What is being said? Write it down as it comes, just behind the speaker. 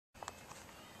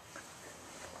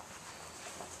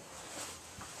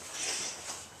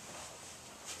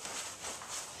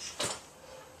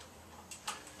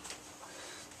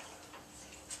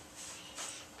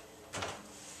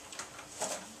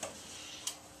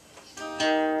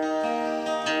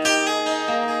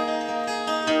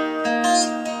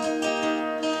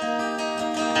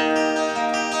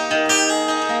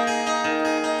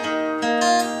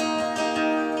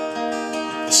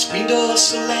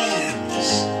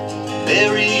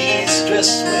Mary's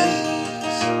dress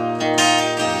waves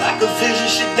like a vision.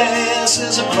 She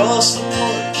dances across the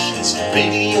porch as the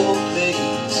radio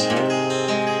plays.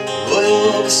 Roy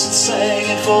Orbison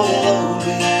singing for the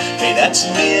lonely. Hey, that's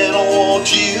me and I want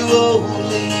you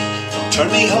only. Don't turn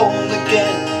me home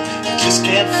again, I just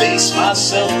can't face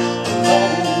myself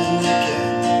alone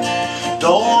again.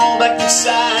 Don't roll back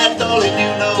inside, darling,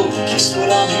 you know just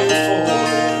what I'm here for.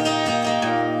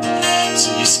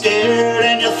 So you're scared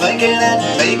and you're thinking that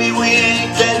maybe we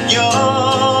ain't that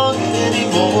young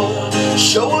anymore.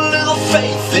 Show a little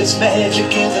faith, there's magic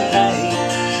in the night.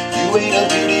 You ain't a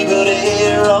beauty but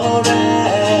you're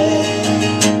alright.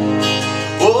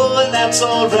 Oh, and that's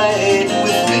alright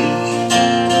with me.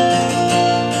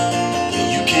 Yeah,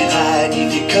 you can hide in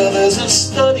your covers and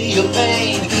study your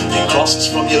pain. Pick crosses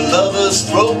from your lovers,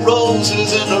 throw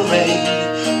roses in the rain.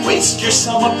 Waste your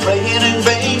summer praying in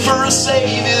vain for a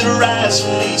savior to rise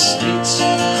from these streets.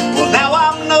 Well, now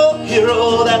I'm no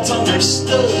hero, that's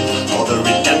understood. All the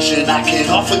redemption I can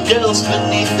offer girls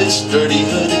beneath this dirty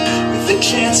hood, with a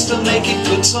chance to make it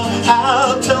good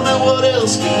somehow. Tell me, what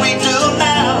else can we do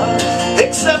now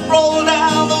except roll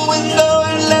down the window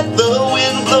and let the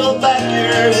wind blow back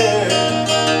your hair?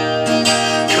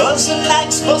 Cause the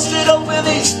night's busted open,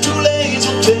 these two lanes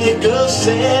will take us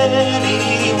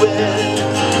anywhere.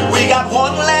 We got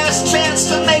one last chance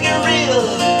to make it real,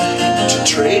 to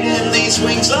trade in these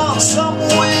wings on some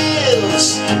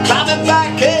wheels. Climbing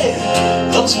back, hey,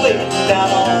 love's waiting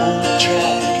down on the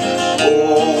track.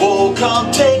 Oh,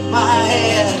 come take my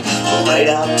hand, we'll light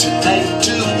out tonight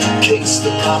to case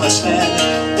the promised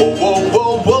land. Whoa, whoa,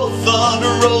 whoa, whoa,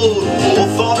 Thunder Road, whoa,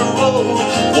 Thunder Road,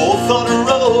 whoa, Thunder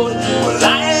Road. We're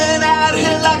lying out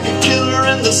here like a killer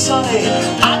in the sunny.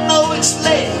 I know it's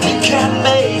late, we can't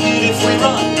make it if we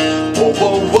run. Whoa,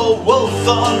 whoa, whoa, whoa,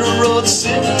 Thunder Road,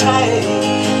 sit tight,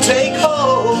 take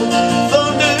hold,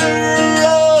 Thunder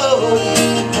Road.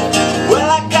 Well,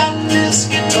 I got this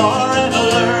guitar and I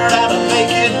learned how to make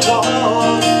it talk.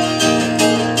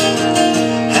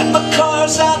 And my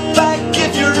car's out back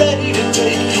if you're ready to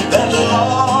take that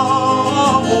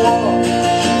long walk.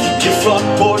 Your front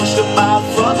porch to my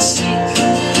front seat,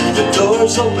 the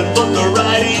door's open but the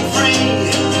ride ain't free.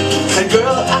 And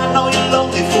girl, I know you're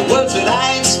lonely for words that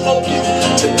I ain't spoken.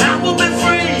 Tonight we'll be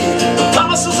free, the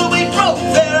promises will be broke.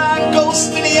 There are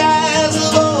ghosts in the eyes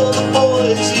of all the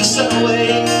boys you sent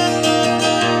away.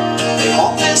 They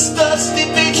haunt this dusty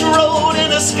beach road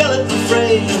in a skeleton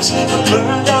frames, the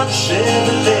burned out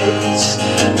Chevrolets.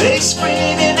 They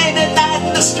scream, it ain't a night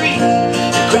in the street.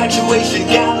 The graduation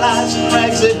gown lies and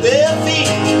rags that they